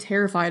generally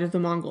terrified of the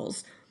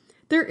Mongols.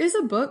 There is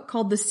a book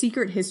called The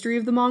Secret History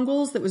of the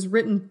Mongols that was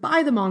written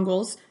by the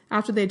Mongols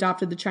after they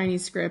adopted the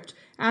Chinese script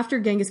after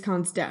Genghis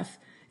Khan's death.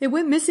 It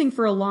went missing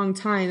for a long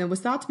time and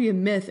was thought to be a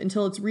myth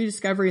until its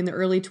rediscovery in the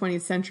early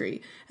 20th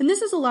century, and this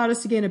has allowed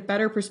us to gain a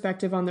better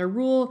perspective on their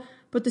rule,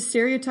 but the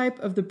stereotype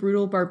of the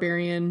brutal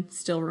barbarian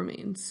still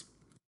remains.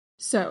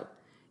 So,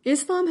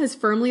 Islam has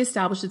firmly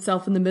established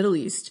itself in the Middle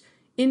East.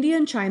 India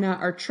and China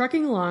are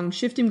trucking along,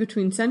 shifting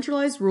between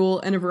centralized rule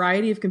and a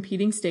variety of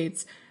competing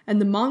states, and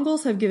the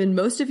Mongols have given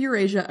most of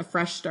Eurasia a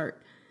fresh start.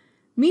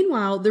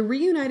 Meanwhile, the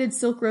reunited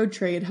Silk Road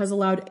trade has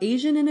allowed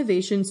Asian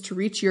innovations to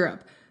reach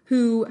Europe,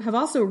 who have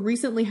also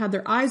recently had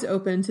their eyes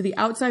open to the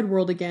outside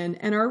world again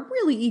and are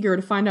really eager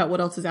to find out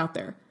what else is out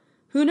there.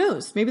 Who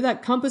knows, maybe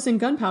that compass and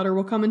gunpowder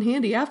will come in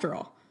handy after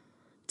all.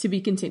 To be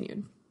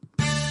continued.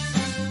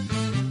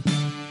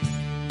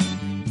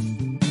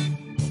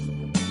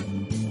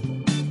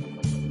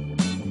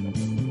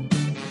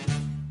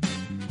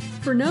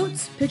 For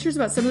notes, pictures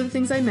about some of the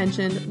things I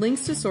mentioned,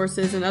 links to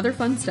sources, and other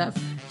fun stuff,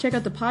 check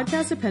out the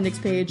podcast appendix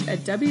page at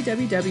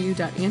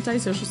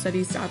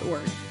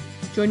www.antisocialstudies.org.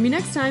 Join me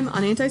next time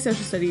on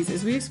Antisocial Studies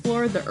as we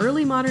explore the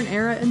early modern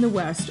era in the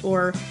West,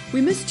 or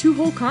we missed 2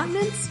 whole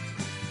continents?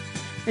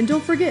 And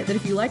don't forget that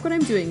if you like what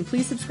I'm doing,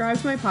 please subscribe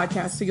to my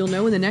podcast so you'll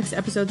know when the next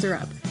episodes are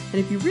up. And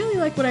if you really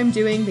like what I'm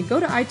doing, then go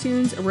to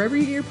iTunes or wherever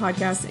you get your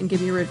podcasts and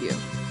give me a review.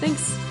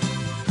 Thanks!